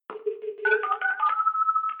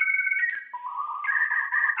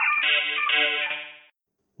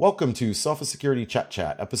Welcome to Sophos Security Chat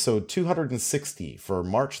Chat, episode 260 for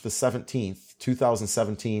March the 17th,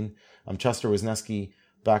 2017. I'm Chester Wisniewski,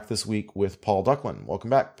 back this week with Paul Ducklin. Welcome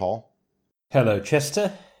back, Paul. Hello,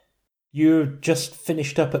 Chester. You've just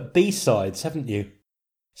finished up at B-Sides, haven't you?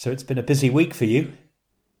 So it's been a busy week for you.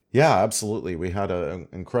 Yeah, absolutely. We had an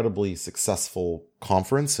incredibly successful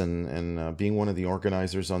conference, and being one of the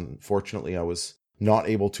organizers, unfortunately, I was not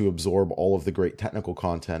able to absorb all of the great technical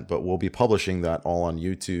content, but we'll be publishing that all on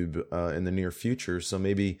YouTube in the near future. So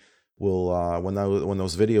maybe we'll, when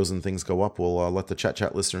those videos and things go up, we'll let the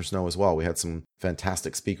Chat listeners know as well. We had some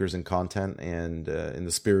fantastic speakers and content, and in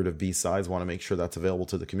the spirit of B-Sides, want to make sure that's available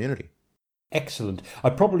to the community. Excellent. I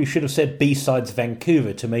probably should have said B-Sides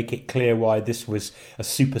Vancouver to make it clear why this was a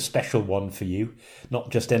super special one for you.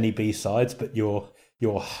 Not just any B-Sides, but your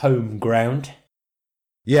home ground.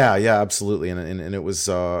 Yeah, absolutely, and it was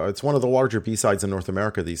it's one of the larger B-Sides in North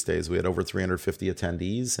America these days. We had over 350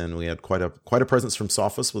 attendees, and we had quite a presence from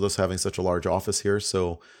Sophos with us having such a large office here.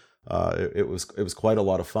 So it was quite a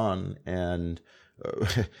lot of fun, and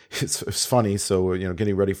it's funny. So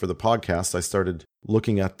getting ready for the podcast, I started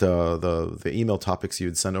looking at the email topics you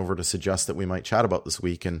had sent over to suggest that we might chat about this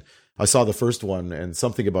week, and I saw the first one and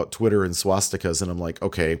something about Twitter and swastikas, and I'm like,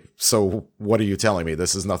 okay, so what are you telling me?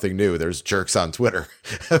 This is nothing new. There's jerks on Twitter.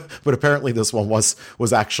 But apparently this one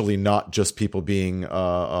was actually not just people being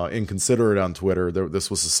inconsiderate on Twitter. This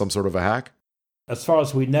was some sort of a hack. As far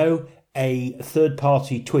as we know, a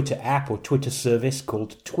third-party Twitter app or Twitter service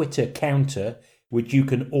called Twitter Counter, which you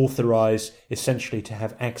can authorize essentially to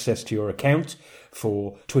have access to your account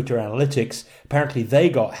for Twitter analytics. Apparently they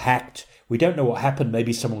got hacked. We don't know what happened.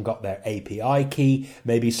 Maybe someone got their API key.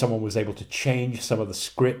 Maybe someone was able to change some of the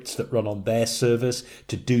scripts that run on their servers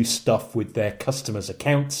to do stuff with their customers'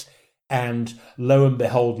 accounts. And lo and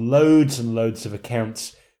behold, loads and loads of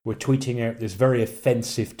accounts were tweeting out this very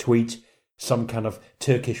offensive tweet, some kind of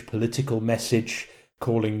Turkish political message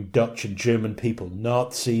calling Dutch and German people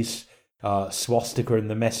Nazis, swastika in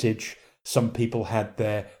the message. Some people had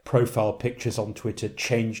their profile pictures on Twitter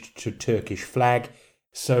changed to Turkish flag.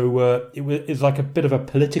 So it was like a bit of a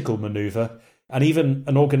political maneuver. And even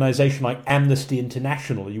an organisation like Amnesty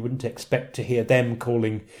International, you wouldn't expect to hear them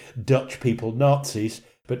calling Dutch people Nazis,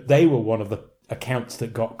 but they were one of the accounts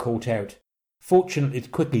that got caught out. Fortunately, it's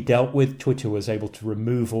quickly dealt with. Twitter was able to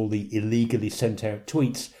remove all the illegally sent out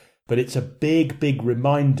tweets, but it's a big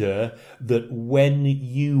reminder that when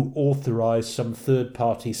you authorise some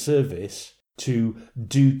third-party service to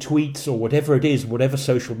do tweets or whatever it is, whatever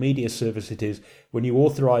social media service it is, when you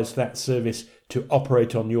authorise that service to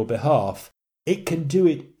operate on your behalf, it can do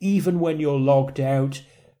it even when you're logged out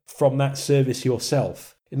from that service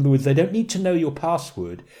yourself. In other words, they don't need to know your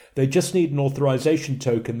password. They just need an authorization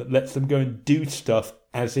token that lets them go and do stuff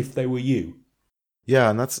as if they were you.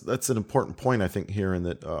 Yeah, and that's an important point, I think, here, in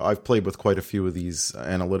that I've played with quite a few of these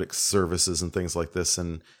analytics services and things like this,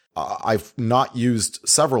 and I've not used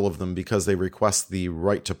several of them because they request the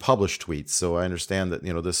right to publish tweets. So I understand that,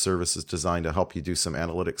 this service is designed to help you do some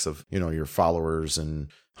analytics of, your followers and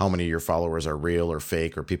how many of your followers are real or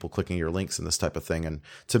fake or people clicking your links and this type of thing. And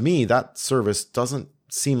to me, that service doesn't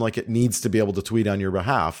seem like it needs to be able to tweet on your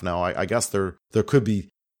behalf. Now, I guess there could be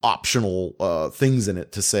optional things in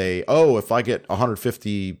it to say, oh, if I get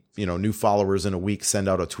 150, new followers in a week, send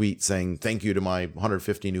out a tweet saying thank you to my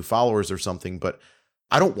 150 new followers or something. But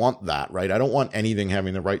I don't want that, right? I don't want anything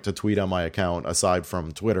having the right to tweet on my account aside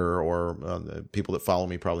from Twitter, or the people that follow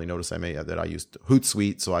me probably notice that I used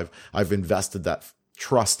Hootsuite. So I've invested that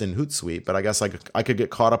trust in Hootsuite, but I guess I could get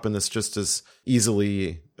caught up in this just as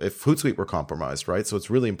easily if Hootsuite were compromised, right? So it's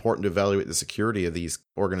really important to evaluate the security of these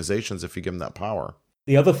organizations if you give them that power.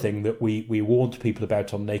 The other thing that we warned people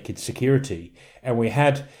about on Naked Security, and we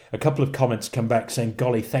had a couple of comments come back saying,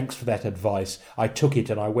 golly, thanks for that advice. I took it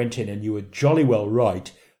and I went in and you were jolly well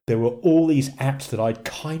right. There were all these apps that I'd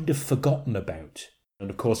kind of forgotten about. And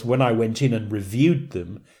of course, when I went in and reviewed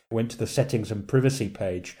them, went to the settings and privacy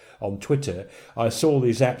page on Twitter, I saw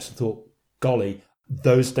these apps and thought, golly,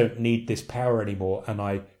 those don't need this power anymore, and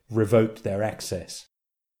I revoked their access.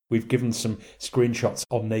 We've given some screenshots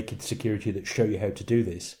on Naked Security that show you how to do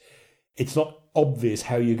this. It's not obvious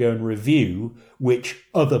how you go and review which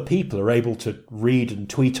other people are able to read and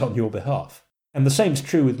tweet on your behalf. And the same's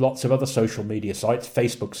true with lots of other social media sites.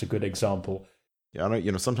 Facebook's a good example.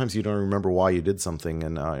 Yeah, sometimes you don't remember why you did something,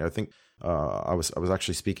 and I think I was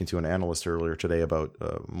actually speaking to an analyst earlier today about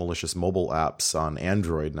malicious mobile apps on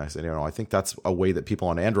Android, and I said, I think that's a way that people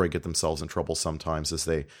on Android get themselves in trouble sometimes, is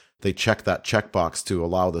they check that checkbox to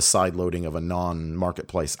allow the side loading of a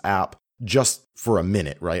non-marketplace app, just for a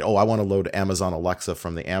minute, right? Oh, I want to load Amazon Alexa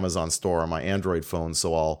from the Amazon store on my Android phone,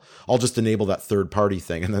 so I'll just enable that third-party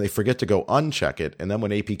thing, and then they forget to go uncheck it, and then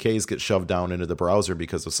when APKs get shoved down into the browser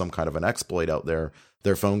because of some kind of an exploit out there,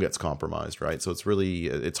 their phone gets compromised, right? So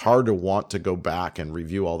it's hard to want to go back and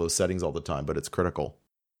review all those settings all the time, but it's critical.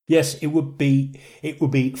 Yes, it would be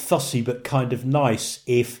fussy but kind of nice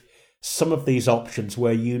if some of these options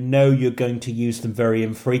where you know you're going to use them very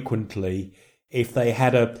infrequently, if they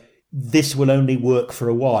had this will only work for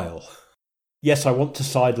a while. Yes, I want to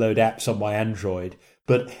sideload apps on my Android,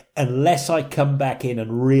 but unless I come back in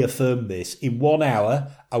and reaffirm this, in 1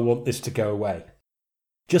 hour, I want this to go away.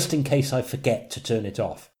 Just in case I forget to turn it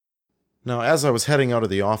off. Now, as I was heading out of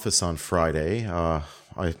the office on Friday, I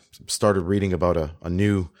started reading about a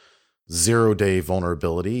new zero-day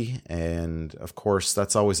vulnerability, and of course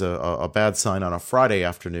that's always a bad sign on a Friday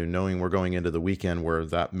afternoon, knowing we're going into the weekend where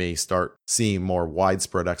that may start seeing more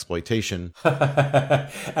widespread exploitation.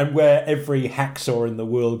 And where every hacksaw in the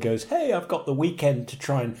world goes, hey, I've got the weekend to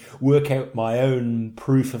try and work out my own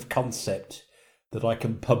proof of concept that I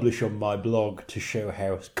can publish on my blog to show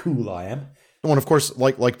how cool I am. Well, and of course,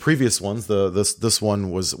 like previous ones, this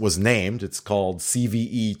one was named. It's called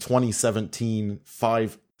CVE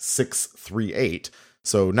 2017-5638.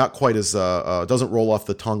 So not quite as doesn't roll off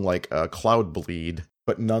the tongue like Cloud Bleed,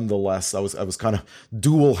 but nonetheless, I was kind of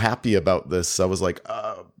dual happy about this. I was like,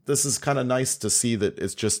 this is kind of nice to see that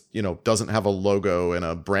it's just, doesn't have a logo and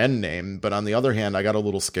a brand name. But on the other hand, I got a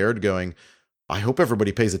little scared going, I hope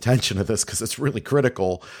everybody pays attention to this because it's really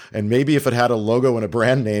critical. And maybe if it had a logo and a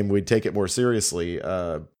brand name, we'd take it more seriously.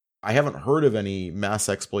 I haven't heard of any mass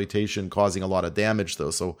exploitation causing a lot of damage,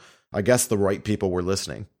 though. So I guess the right people were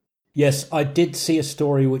listening. Yes, I did see a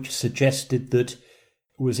story which suggested that,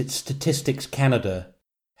 was it Statistics Canada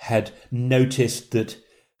had noticed that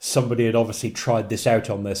somebody had obviously tried this out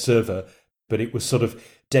on their server, but it was sort of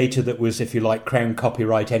data that was, if you like, Crown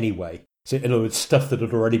copyright anyway. So in other words, stuff that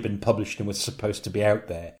had already been published and was supposed to be out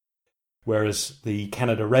there. Whereas the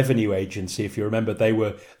Canada Revenue Agency, if you remember, they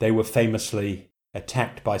were famously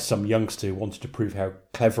attacked by some youngster who wanted to prove how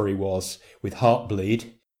clever he was with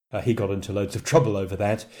Heartbleed. He got into loads of trouble over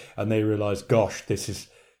that, and they realised, gosh, this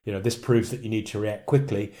proves that you need to react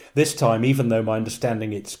quickly. This time, even though my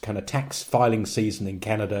understanding it's kind of tax filing season in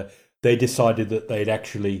Canada, they decided that they'd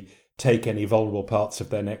actually take any vulnerable parts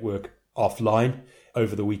of their network offline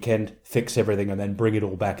over the weekend, fix everything, and then bring it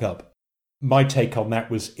all back up. My take on that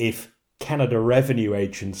was if Canada Revenue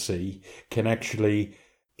Agency can actually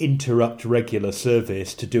interrupt regular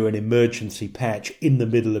service to do an emergency patch in the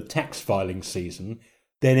middle of tax filing season,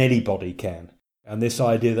 then anybody can. And this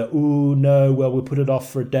idea that, we'll put it off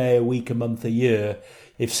for a day, a week, a month, a year.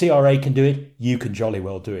 If CRA can do it, you can jolly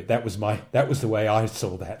well do it. That was the way I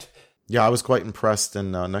saw that. Yeah, I was quite impressed,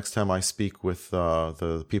 and next time I speak with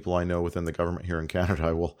the people I know within the government here in Canada,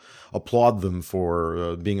 I will applaud them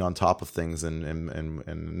for being on top of things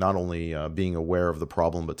and not only being aware of the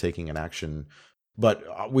problem, but taking an action.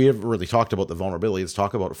 But we haven't really talked about the vulnerability. Let's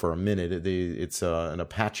talk about it for a minute. It's an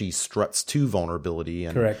Apache Struts 2 vulnerability.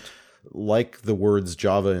 And correct. Like the words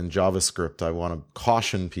Java and JavaScript, I want to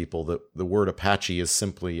caution people that the word Apache is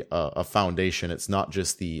simply a foundation. It's not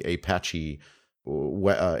just the Apache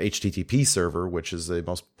HTTP server, which is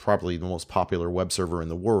probably the most popular web server in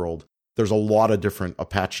the world. There's a lot of different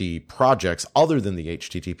Apache projects other than the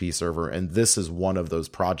HTTP server, and this is one of those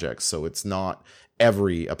projects. So it's not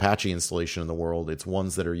every Apache installation in the world. It's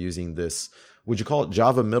ones that are using this. Would you call it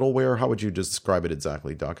Java middleware? How would you describe it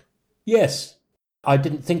exactly, Doug? Yes. I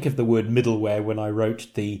didn't think of the word middleware when I wrote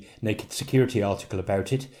the Naked Security article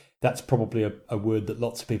about it. That's probably a word that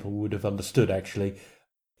lots of people would have understood, actually.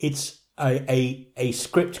 It's a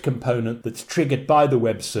script component that's triggered by the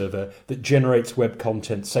web server that generates web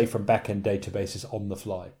content, say from back-end databases on the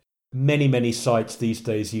fly. Many, many sites these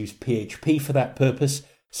days use PHP for that purpose.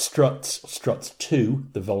 Struts 2,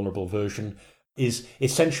 the vulnerable version, is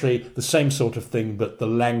essentially the same sort of thing, but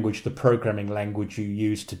the programming language you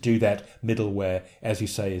use to do that middleware, as you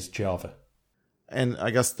say, is Java. And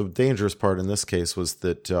I guess the dangerous part in this case was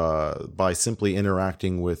that by simply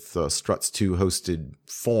interacting with Struts 2 hosted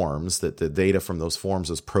forms, that the data from those forms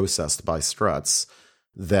is processed by Struts,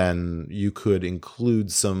 then you could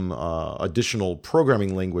include some additional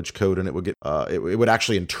programming language code, and it would it would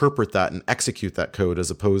actually interpret that and execute that code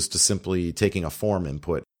as opposed to simply taking a form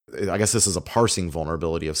input. I guess this is a parsing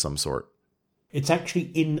vulnerability of some sort. It's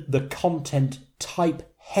actually in the content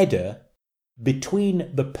type header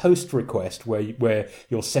between the post request where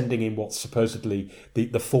you're sending in what's supposedly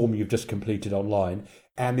the form you've just completed online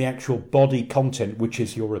and the actual body content, which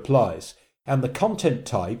is your replies. And the content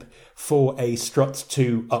type for a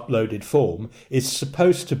struts2 uploaded form is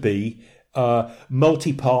supposed to be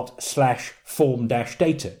multi-part /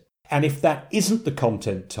 form-data. And if that isn't the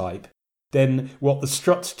content type, then what the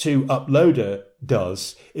struts2 uploader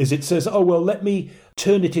does is it says, oh, well, let me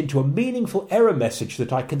turn it into a meaningful error message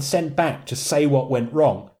that I can send back to say what went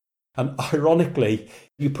wrong. And ironically,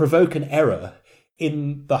 you provoke an error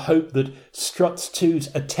in the hope that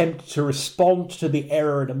struts2's attempt to respond to the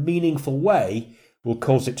error in a meaningful way will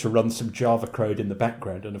cause it to run some Java code in the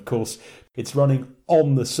background. And of course, it's running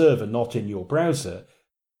on the server, not in your browser.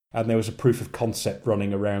 And there was a proof of concept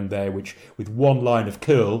running around there, which with one line of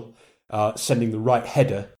curl, sending the right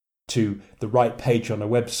header to the right page on a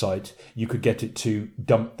website, you could get it to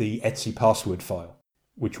dump the Etsy password file,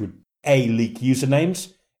 which would A, leak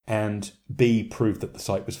usernames, and B, prove that the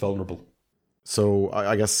site was vulnerable. So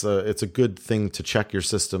I guess it's a good thing to check your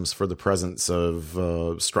systems for the presence of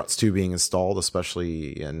struts2 being installed,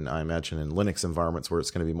 especially I imagine in Linux environments where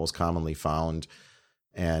it's going to be most commonly found,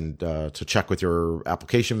 and to check with your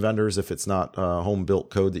application vendors if it's not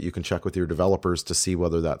home-built code, that you can check with your developers to see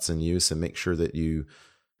whether that's in use and make sure that you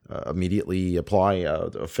immediately apply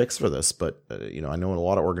a fix for this. But I know in a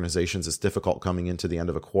lot of organizations it's difficult coming into the end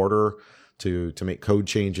of a quarter to make code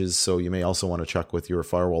changes. So you may also want to check with your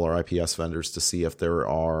firewall or IPS vendors to see if there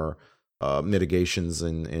are mitigations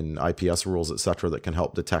in IPS rules, etc., that can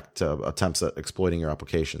help detect attempts at exploiting your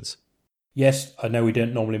applications. Yes, I know we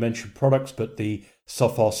don't normally mention products, but the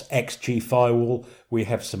Sophos XG firewall, we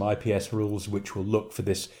have some IPS rules which will look for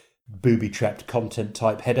this booby-trapped content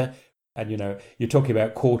type header. And, you're talking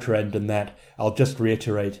about quarter end and that. I'll just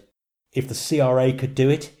reiterate, if the CRA could do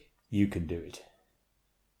it, you can do it.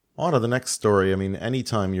 On to the next story. I mean,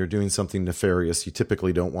 anytime you're doing something nefarious, you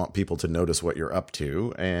typically don't want people to notice what you're up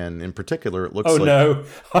to. And in particular, it looks like... Oh, no.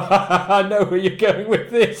 I know where you're going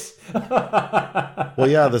with this. Well,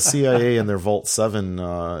 yeah, the CIA and their Vault 7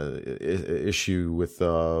 issue with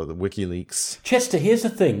the WikiLeaks. Chester, here's the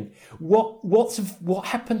thing. What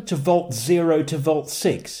happened to Vault 0 to Vault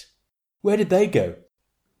 6? Where did they go?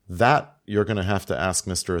 That you're going to have to ask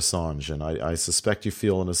Mr. Assange, and I suspect you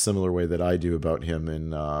feel in a similar way that I do about him,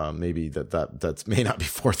 and maybe that may not be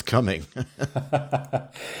forthcoming.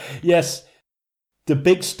 Yes, the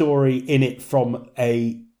big story in it from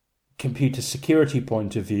a computer security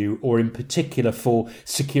point of view, or in particular for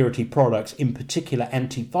security products, in particular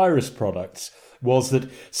antivirus products, was that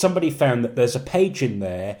somebody found that there's a page in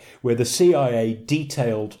there where the CIA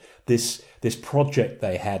detailed this project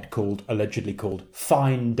they had allegedly called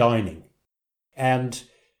Fine Dining. And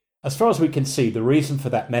as far as we can see, the reason for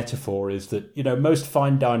that metaphor is that, most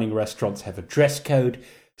fine dining restaurants have a dress code.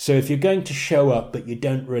 So if you're going to show up but you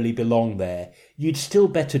don't really belong there, you'd still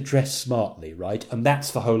better dress smartly, right? And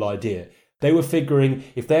that's the whole idea. They were figuring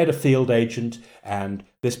if they had a field agent and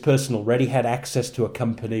this person already had access to a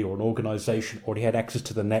company or an organization, already had access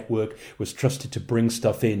to the network, was trusted to bring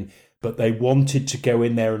stuff in, but they wanted to go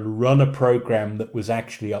in there and run a program that was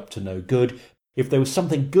actually up to no good. If there was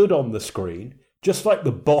something good on the screen, just like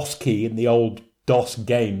the boss key in the old DOS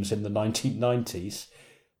games in the 1990s,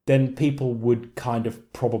 then people would kind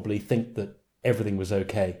of probably think that everything was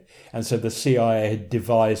okay. And so the CIA had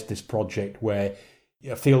devised this project where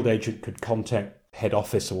a field agent could contact head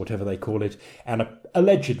office or whatever they call it, and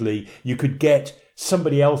allegedly you could get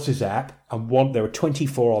somebody else's app, and there were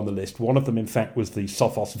 24 on the list. One of them, in fact, was the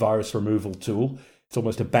Sophos virus removal tool. It's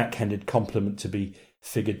almost a backhanded compliment to be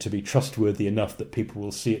figured to be trustworthy enough that people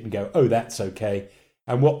will see it and go, oh, that's okay.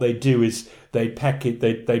 And what they do is they pack it,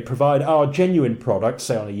 they provide our genuine product,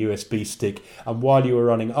 say on a USB stick, and while you were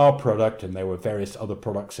running our product, and there were various other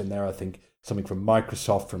products in there, I think something from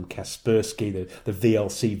Microsoft, from Kaspersky, the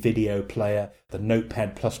VLC video player, the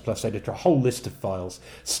Notepad++ editor, a whole list of files,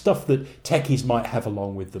 stuff that techies might have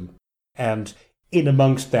along with them. And in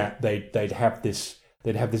amongst that, they'd have this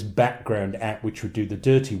background app which would do the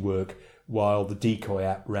dirty work while the decoy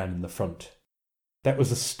app ran in the front. That was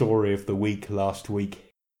the story of the week last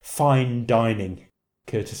week. Fine dining,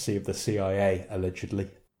 courtesy of the CIA, allegedly.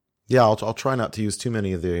 Yeah, I'll try not to use too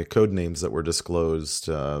many of the code names that were disclosed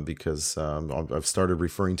because I've started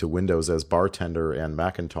referring to Windows as Bartender and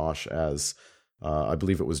Macintosh as, I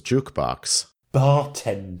believe it was Jukebox.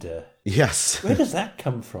 Bartender? Yes. Where does that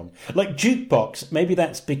come from? Like Jukebox, maybe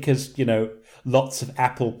that's because, lots of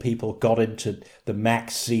Apple people got into the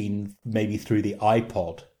Mac scene maybe through the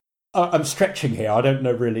iPod. I'm stretching here. I don't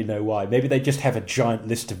really know why. Maybe they just have a giant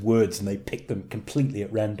list of words and they pick them completely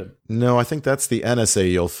at random. No, I think that's the NSA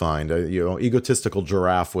you'll find. Egotistical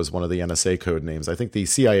giraffe was one of the NSA code names. I think the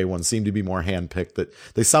CIA ones seem to be more handpicked. That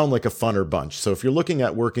they sound like a funner bunch. So if you're looking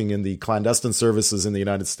at working in the clandestine services in the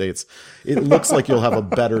United States, it looks like you'll have a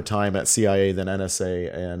better time at CIA than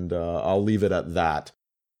NSA, and I'll leave it at that.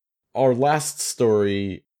 Our last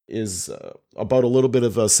story is about a little bit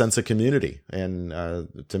of a sense of community. And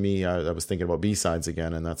to me, I was thinking about B-Sides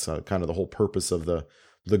again, and that's kind of the whole purpose of the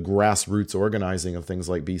grassroots organizing of things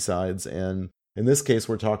like B-Sides. And in this case,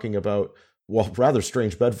 we're talking about, well, rather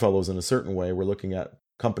strange bedfellows in a certain way. We're looking at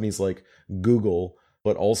companies like Google,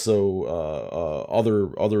 but also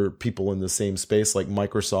other people in the same space like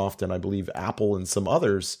Microsoft and I believe Apple and some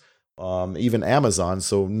others, even Amazon.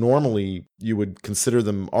 So normally you would consider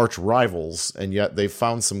them arch rivals, and yet they've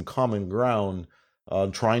found some common ground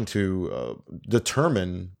trying to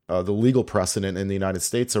determine the legal precedent in the United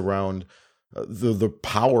States around the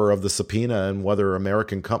power of the subpoena and whether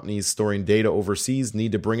American companies storing data overseas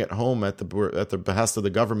need to bring it home at the behest of the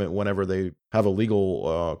government whenever they have a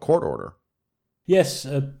legal court order. Yes,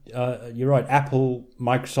 you're right. Apple,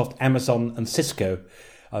 Microsoft, Amazon, and Cisco,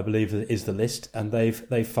 I believe, is the list, and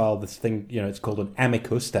they've filed this thing. It's called an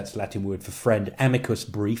amicus. That's Latin word for friend. Amicus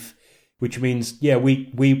brief, which means,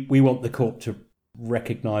 we want the court to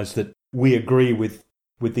recognise that we agree with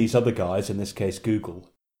these other guys. In this case, Google.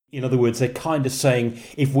 In other words, they're kind of saying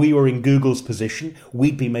if we were in Google's position,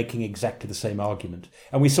 we'd be making exactly the same argument.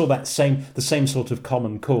 And we saw the same sort of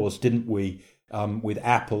common cause, didn't we, with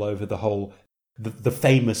Apple over the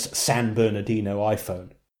famous San Bernardino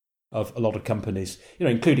iPhone of a lot of companies,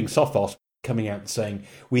 including Sophos, coming out and saying,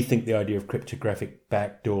 we think the idea of cryptographic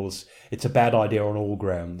backdoors, it's a bad idea on all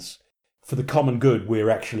grounds. For the common good, we're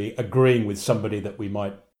actually agreeing with somebody that we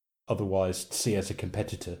might otherwise see as a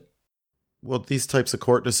competitor. Well, these types of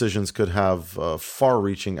court decisions could have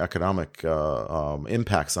far-reaching economic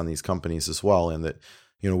impacts on these companies as well, in that,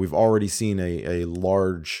 we've already seen a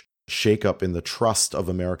large shakeup in the trust of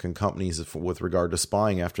American companies with regard to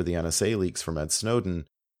spying after the NSA leaks from Ed Snowden.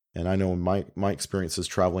 And I know in my experiences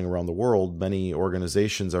traveling around the world, many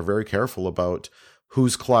organizations are very careful about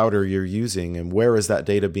whose cloud are you using and where is that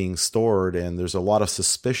data being stored. And there's a lot of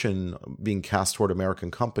suspicion being cast toward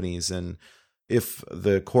American companies. And if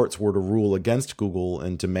the courts were to rule against Google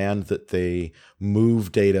and demand that they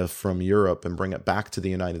move data from Europe and bring it back to the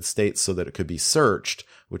United States so that it could be searched,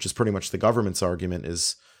 which is pretty much the government's argument,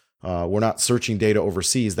 is we're not searching data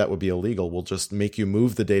overseas. That would be illegal. We'll just make you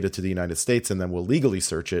move the data to the United States and then we'll legally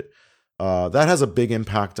search it. That has a big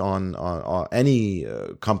impact on any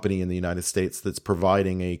company in the United States that's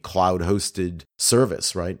providing a cloud-hosted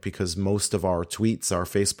service, right? Because most of our tweets, our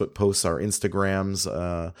Facebook posts, our Instagrams,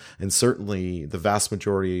 and certainly the vast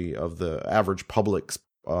majority of the average public's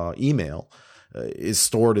email is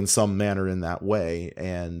stored in some manner in that way,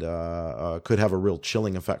 and could have a real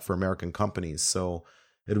chilling effect for American companies. So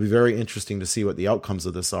it'll be very interesting to see what the outcomes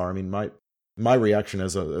of this are. I mean, my reaction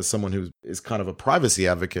as someone who is kind of a privacy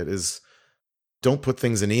advocate is, don't put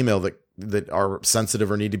things in email that are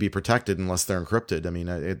sensitive or need to be protected unless they're encrypted. I mean,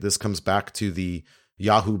 this comes back to the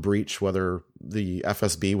Yahoo breach, whether the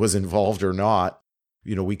FSB was involved or not.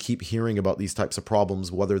 We keep hearing about these types of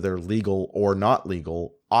problems, whether they're legal or not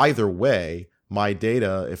legal. Either way, my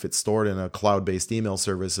data, if it's stored in a cloud-based email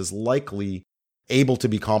service, is likely able to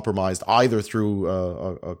be compromised either through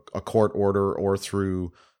a court order or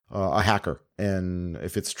through a hacker. And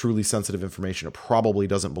if it's truly sensitive information, it probably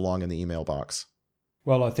doesn't belong in the email box.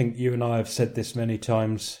 Well, I think you and I have said this many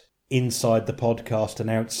times inside the podcast and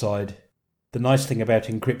outside. The nice thing about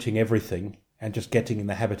encrypting everything and just getting in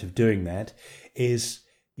the habit of doing that is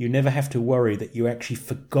you never have to worry that you actually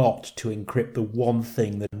forgot to encrypt the one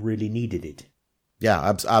thing that really needed it.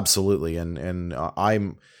 Yeah, absolutely. And I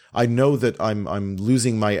know that I'm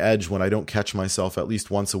losing my edge when I don't catch myself at least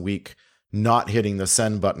once a week not hitting the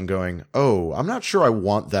send button going, oh, I'm not sure I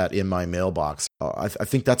want that in my mailbox. I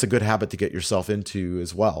think that's a good habit to get yourself into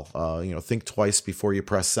as well. Think twice before you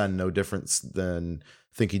press send, no difference than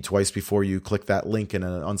thinking twice before you click that link in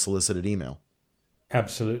an unsolicited email.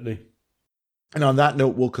 Absolutely. And on that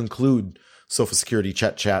note, we'll conclude Sophos Security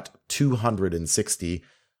Chat 260.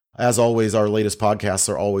 As always, our latest podcasts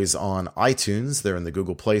are always on iTunes. They're in the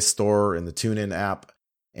Google Play Store, in the TuneIn app,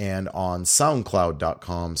 and on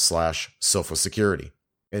soundcloud.com/Sophos Security.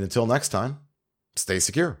 And until next time, stay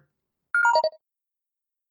secure.